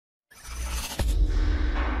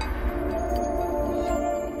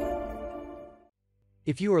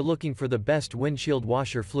If you are looking for the best windshield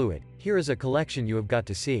washer fluid, here is a collection you have got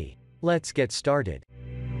to see. Let's get started.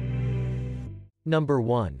 Number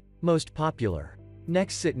 1. Most popular.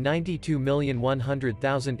 nextzett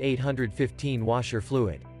 92,100,815 washer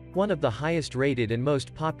fluid. One of the highest rated and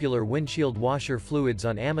most popular windshield washer fluids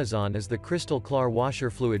on Amazon is the Crystal Clear washer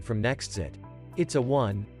fluid from nextzett. It's a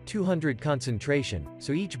 1:200 concentration,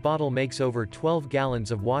 so each bottle makes over 12 gallons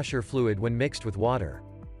of washer fluid when mixed with water.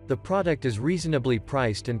 The product is reasonably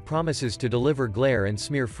priced and promises to deliver glare and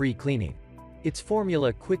smear-free cleaning. Its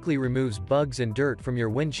formula quickly removes bugs and dirt from your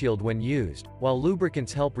windshield when used, while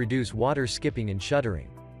lubricants help reduce water skipping and shuttering.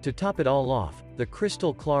 To top it all off, the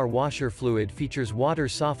Crystal Clear washer fluid features water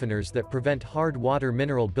softeners that prevent hard water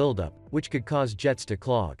mineral buildup, which could cause jets to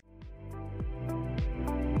clog.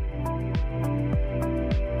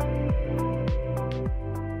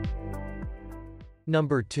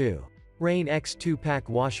 Number 2. Rain X 2-pack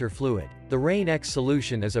washer fluid. The Rain X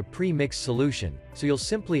solution is a pre-mixed solution, so you'll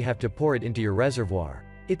simply have to pour it into your reservoir.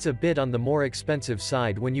 It's a bit on the more expensive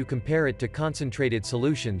side when you compare it to concentrated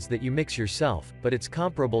solutions that you mix yourself, but it's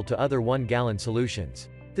comparable to other 1-gallon solutions.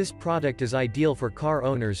 This product is ideal for car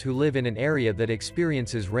owners who live in an area that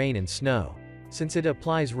experiences rain and snow. Since it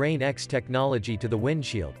applies Rain X technology to the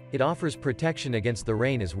windshield, it offers protection against the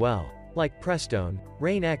rain as well. Like Prestone,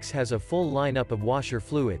 Rain X has a full lineup of washer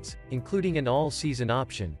fluids, including an all-season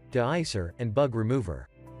option, de-icer, and bug remover.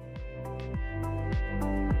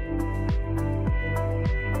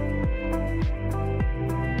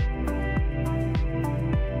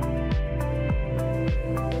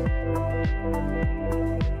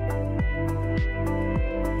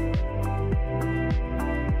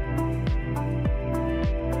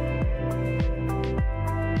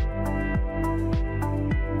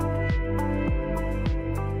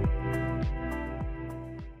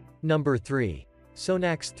 Number 3.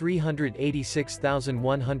 Sonax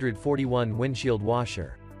 386,141 windshield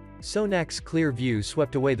washer. Sonax Clear View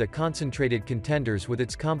swept away the concentrated contenders with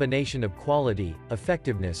its combination of quality,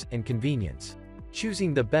 effectiveness, and convenience.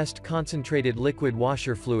 Choosing the best concentrated liquid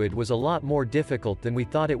washer fluid was a lot more difficult than we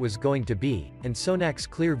thought it was going to be, and Sonax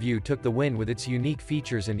Clear View took the win with its unique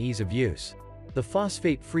features and ease of use. The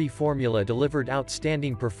phosphate-free formula delivered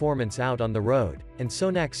outstanding performance out on the road, and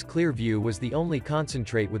Sonax Clear View was the only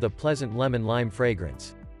concentrate with a pleasant lemon-lime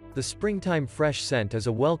fragrance. The springtime fresh scent is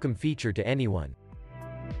a welcome feature to anyone.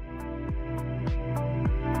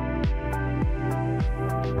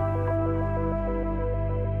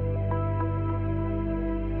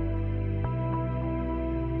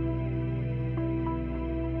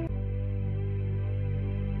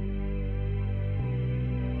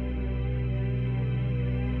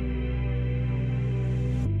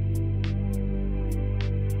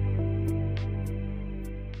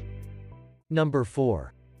 Number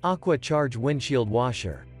 4. Aqua Charge windshield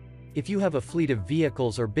washer. If you have a fleet of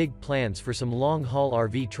vehicles or big plans for some long-haul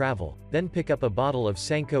RV travel, then pick up a bottle of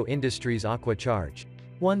Sanco Industries Aqua Charge.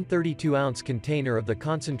 One 32-ounce container of the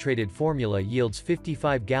concentrated formula yields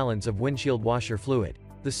 55 gallons of windshield washer fluid.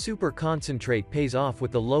 The super concentrate pays off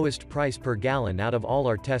with the lowest price per gallon out of all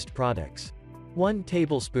our test products. 1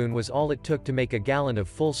 tablespoon was all it took to make a gallon of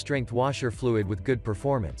full-strength washer fluid with good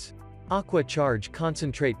performance. Aqua Charge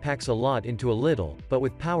concentrate packs a lot into a little, but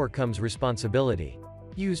with power comes responsibility.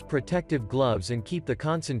 Use protective gloves and keep the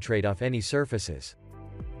concentrate off any surfaces.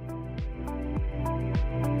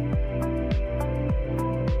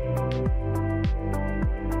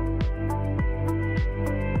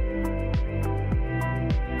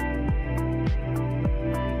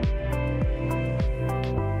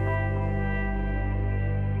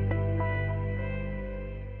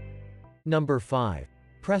 Number 5.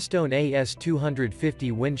 Prestone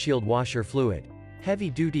AS250 windshield washer fluid.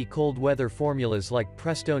 Heavy-duty cold weather formulas like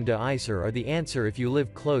Prestone de-icer are the answer if you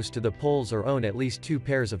live close to the poles or own at least 2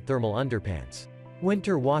 pairs of thermal underpants.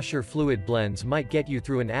 Winter washer fluid blends might get you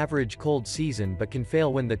through an average cold season but can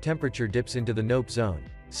fail when the temperature dips into the nope zone.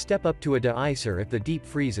 Step up to a de-icer if the deep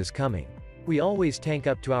freeze is coming. We always tank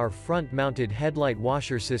up to our front-mounted headlight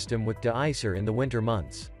washer system with de-icer in the winter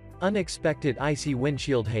months. Unexpected icy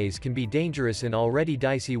windshield haze can be dangerous in already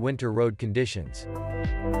dicey winter road conditions.